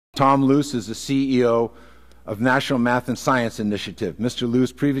Tom Luce is the CEO of National Math and Science Initiative. Mr.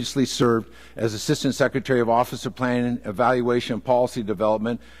 Luce previously served as Assistant Secretary of Office of Planning, Evaluation, and Policy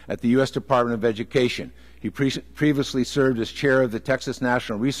Development at the U.S. Department of Education. He previously served as Chair of the Texas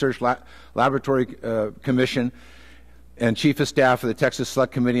National Research Laboratory Commission and Chief of Staff of the Texas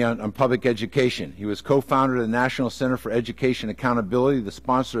Select Committee on Public Education. He was co-founder of the National Center for Education Accountability, the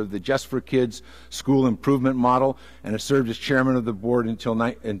sponsor of the Just for Kids School Improvement Model, and has served as Chairman of the Board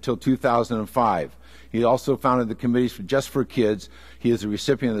until 2005. He also founded the committees for Just for Kids. He is a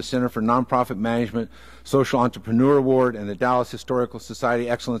recipient of the Center for Nonprofit Management Social Entrepreneur Award and the Dallas Historical Society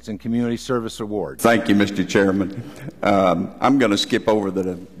Excellence in Community Service Award. Thank you, Mr. Chairman. I'm going to skip over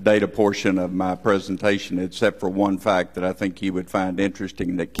the data portion of my presentation, except for one fact that I think you would find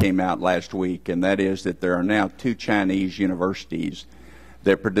interesting that came out last week, and that is that there are now 2 Chinese universities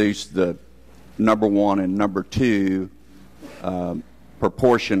that produce the #1 and #2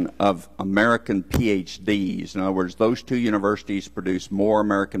 proportion of American PhDs. In other words, those 2 universities produce more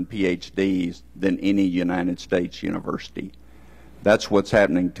American PhDs than any United States university. That's what's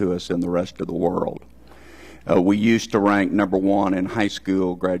happening to us in the rest of the world. We used to rank #1 in high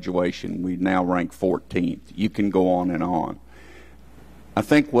school graduation. We now rank 14th. You can go on and on. I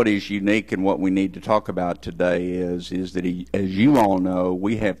think what is unique and what we need to talk about today is that, as you all know,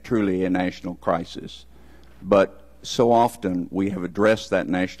 we have truly a national crisis. But so often we have addressed that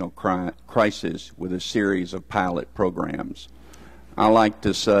national crisis with a series of pilot programs. I like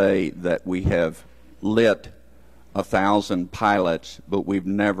to say that we have lit 1,000 pilots, but we've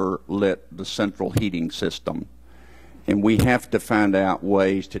never lit the central heating system. And we have to find out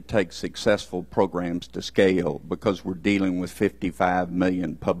ways to take successful programs to scale, because we're dealing with 55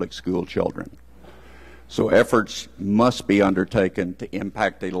 million public school children. So efforts must be undertaken to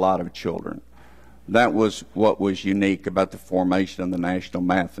impact a lot of children. That was what was unique about the formation of the National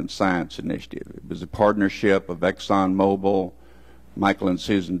Math and Science Initiative. It was a partnership of ExxonMobil, Michael and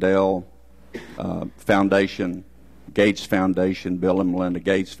Susan Dell Foundation, Gates Foundation, Bill and Melinda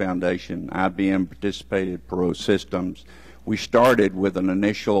Gates Foundation, IBM participated, Perot Systems. We started with an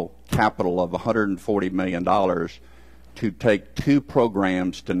initial capital of $140 million to take 2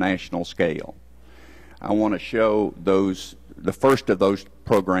 programs to national scale. I want to show those. The first of those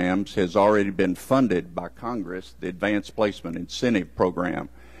programs has already been funded by Congress, the Advanced Placement Incentive Program.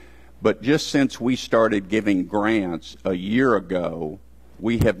 But just since we started giving grants a year ago,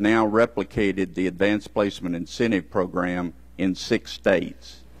 we have now replicated the Advanced Placement Incentive Program in 6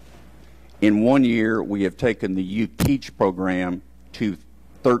 states. In 1 year, we have taken the You Teach program to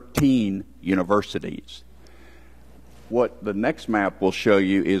 13 universities. What the next map will show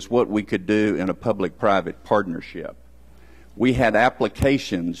you is what we could do in a public-private partnership. We had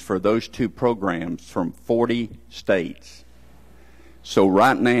applications for those 2 programs from 40 states. So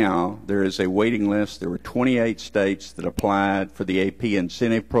right now, there is a waiting list. There were 28 states that applied for the AP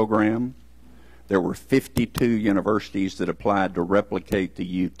incentive program. There were 52 universities that applied to replicate the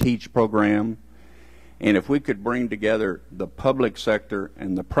You Teach program. And if we could bring together the public sector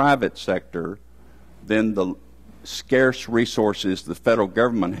and the private sector, then the scarce resources the federal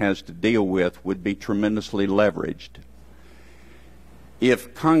government has to deal with would be tremendously leveraged.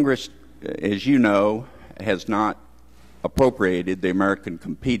 If Congress, as you know, has not appropriated the American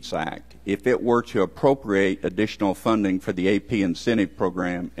Competes Act, if it were to appropriate additional funding for the AP incentive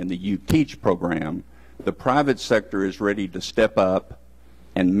program and the You Teach program, the private sector is ready to step up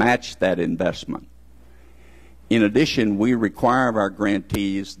and match that investment. In addition, we require of our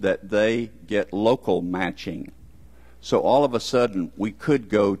grantees that they get local matching. So all of a sudden, we could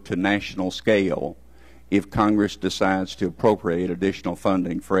go to national scale if Congress decides to appropriate additional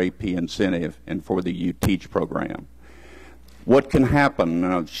funding for AP incentive and for the You Teach program. What can happen,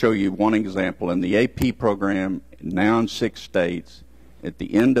 and I'll show you one example, in the AP program, now in 6 states, at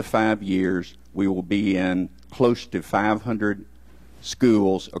the end of 5 years, we will be in close to 500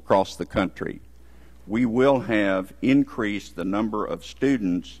 schools across the country. We will have increased the number of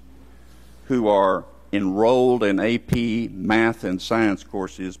students who are enrolled in AP math and science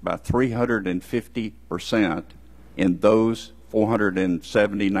courses by 350% in those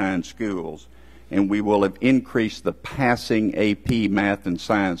 479 schools, and we will have increased the passing AP math and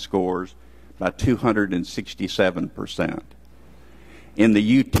science scores by 267%. In the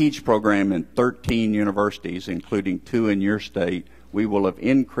You Teach program in 13 universities, including 2 in your state, we will have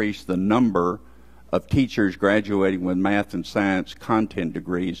increased the number of teachers graduating with math and science content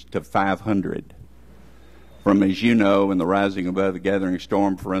degrees to 500. From, as you know, in the Rising Above the Gathering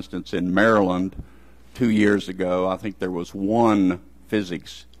Storm, for instance, in Maryland 2 years ago, I think there was 1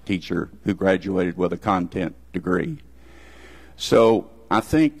 physics teacher who graduated with a content degree. So I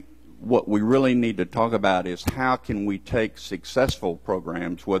think what we really need to talk about is how can we take successful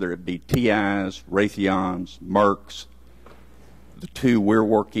programs, whether it be TIs, Raytheons, Mercs, the two we're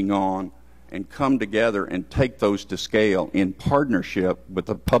working on, and come together and take those to scale in partnership with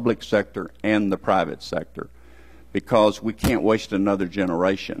the public sector and the private sector, because we can't waste another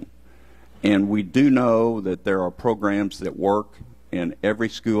generation. And we do know that there are programs that work in every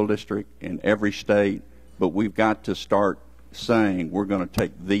school district, in every state, but we've got to start saying we're going to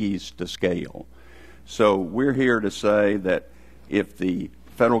take these to scale. So we're here to say that if the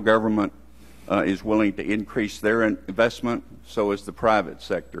federal government is willing to increase their investment, so is the private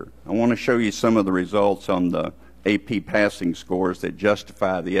sector. I want to show you some of the results on the AP passing scores that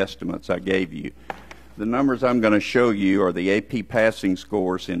justify the estimates I gave you. The numbers I'm going to show you are the AP passing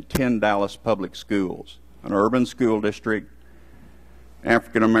scores in 10 Dallas public schools. An urban school district,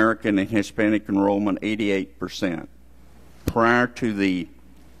 African American and Hispanic enrollment 88%. Prior to the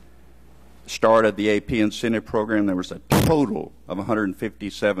start of the AP incentive program, there was a total of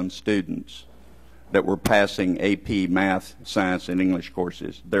 157 students that were passing AP math, science, and English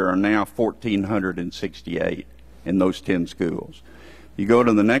courses. There are now 1,468 in those 10 schools. You go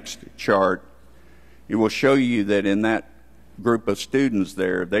to the next chart, it will show you that in that group of students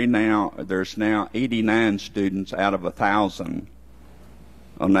there, there's now 89 students out of 1,000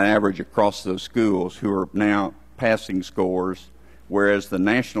 on average across those schools who are now passing scores, whereas the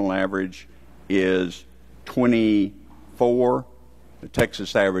national average is 24. The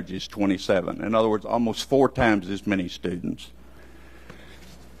Texas average is 27. In other words, almost 4 times as many students.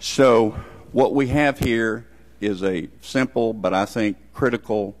 So what we have here is a simple but I think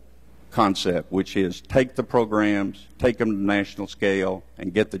critical concept, which is take the programs, take them to national scale,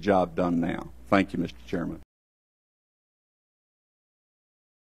 and get the job done now. Thank you, Mr. Chairman.